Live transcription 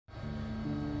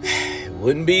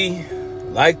wouldn't be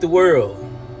like the world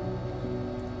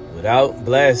without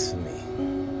blasphemy.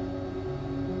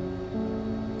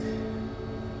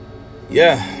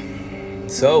 Yeah,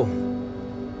 so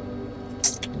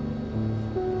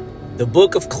the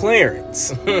book of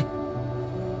Clarence.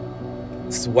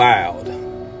 It's wild.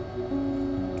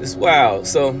 It's wild.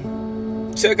 So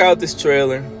check out this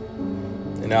trailer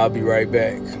and I'll be right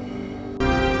back.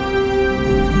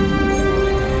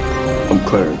 I'm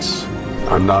Clarence.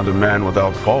 I'm not a man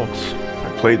without faults.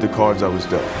 I played the cards I was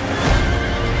dealt.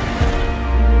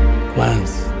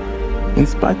 Clarence, in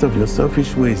spite of your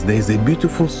selfish ways, there is a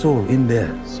beautiful soul in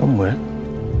there somewhere.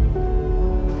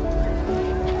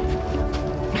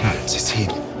 Clarence, it's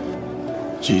him.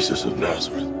 Jesus of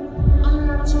Nazareth.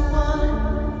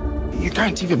 You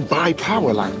can't even buy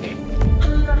power like that.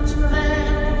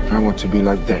 I want to be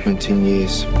like that in 10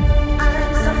 years.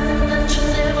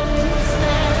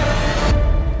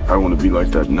 I want to be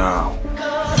like that now.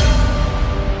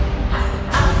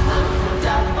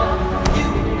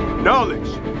 Knowledge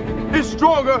is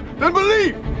stronger than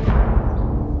belief.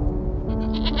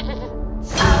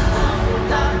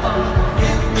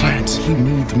 Clarence, he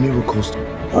needs miracles.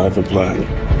 I have a plan.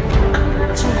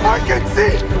 I can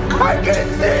see! I can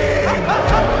see!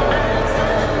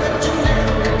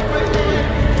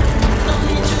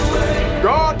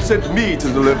 God sent me to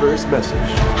deliver his message.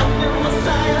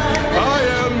 I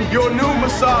am your new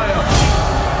Messiah.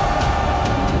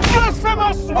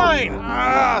 Blasphemous swine!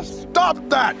 Stop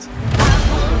that!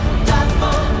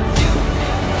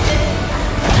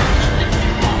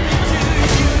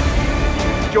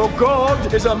 Your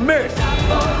God is a myth.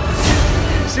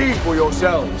 See for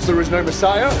yourselves, there is no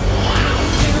Messiah.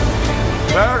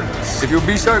 Clarence, if you'll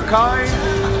be so kind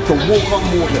to walk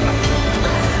on water.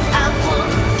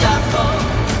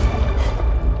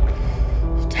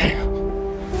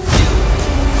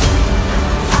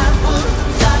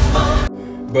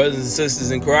 Brothers and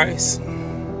sisters in Christ,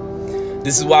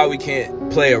 this is why we can't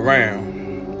play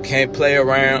around. Can't play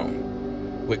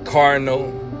around with carnal,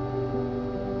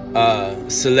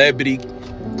 celebrity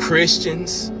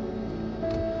Christians.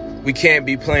 We can't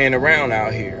be playing around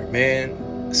out here,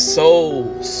 man.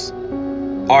 Souls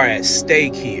are at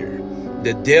stake here.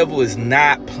 The devil is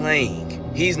not playing.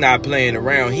 He's not playing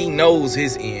around. He knows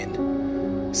his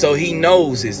end. So he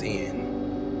knows his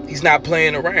end. He's not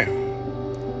playing around.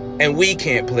 And we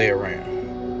can't play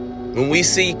around. When we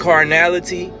see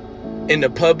carnality in the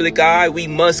public eye, we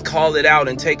must call it out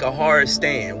and take a hard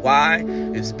stand. Why?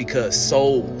 It's because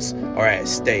souls are at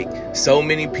stake. So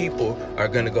many people are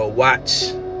going to go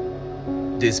watch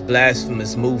this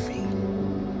blasphemous movie.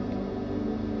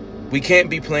 We can't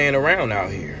be playing around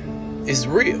out here. It's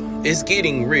real. It's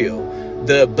getting real.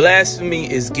 The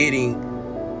blasphemy is getting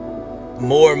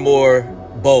more and more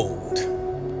bold.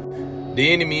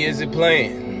 The enemy isn't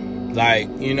playing. Like,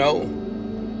 you know,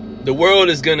 the world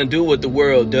is going to do what the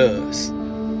world does.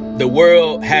 The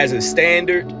world has a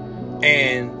standard,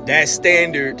 and that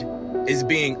standard is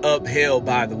being upheld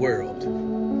by the world.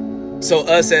 So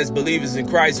us as believers in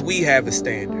Christ, we have a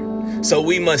standard. So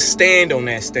we must stand on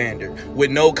that standard with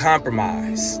no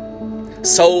compromise.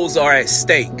 Souls are at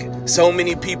stake. So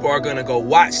many people are going to go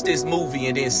watch this movie,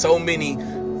 and then so many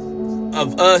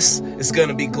of us is going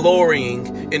to be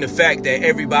glorying in the fact that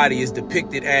everybody is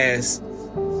depicted as,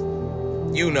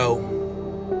 you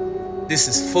know, this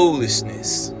is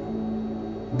foolishness.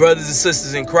 Brothers and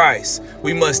sisters in Christ,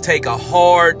 we must take a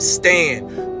hard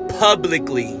stand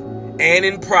publicly and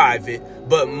in private,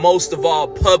 but most of all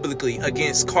publicly,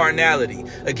 against carnality,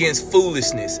 against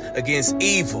foolishness, against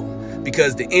evil,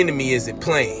 because the enemy isn't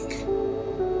playing.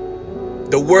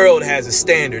 The world has a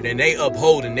standard, and they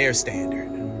upholding their standard.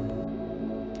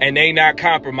 And they not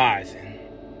compromising.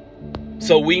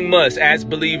 So we must, as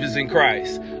believers in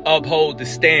Christ, uphold the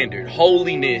standard.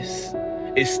 Holiness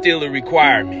is still a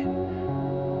requirement.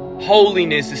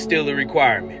 Holiness is still a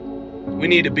requirement. We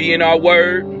need to be in our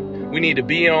word. We need to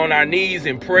be on our knees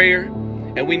in prayer.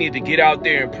 And we need to get out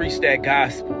there and preach that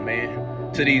gospel,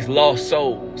 man, to these lost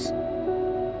souls.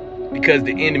 Because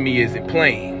the enemy isn't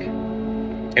playing.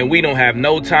 And we don't have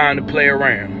no time to play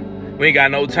around. We ain't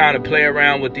got no time to play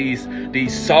around with these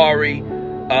sorry,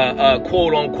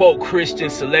 quote-unquote Christian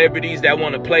celebrities that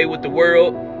want to play with the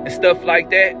world and stuff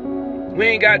like that. We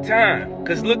ain't got time.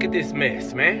 Because look at this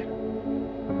mess, man.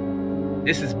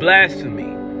 This is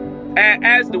blasphemy.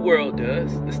 As the world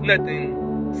does. It's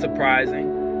nothing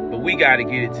surprising. But we got to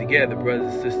get it together,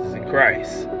 brothers and sisters in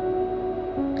Christ.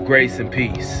 Grace and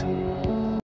peace.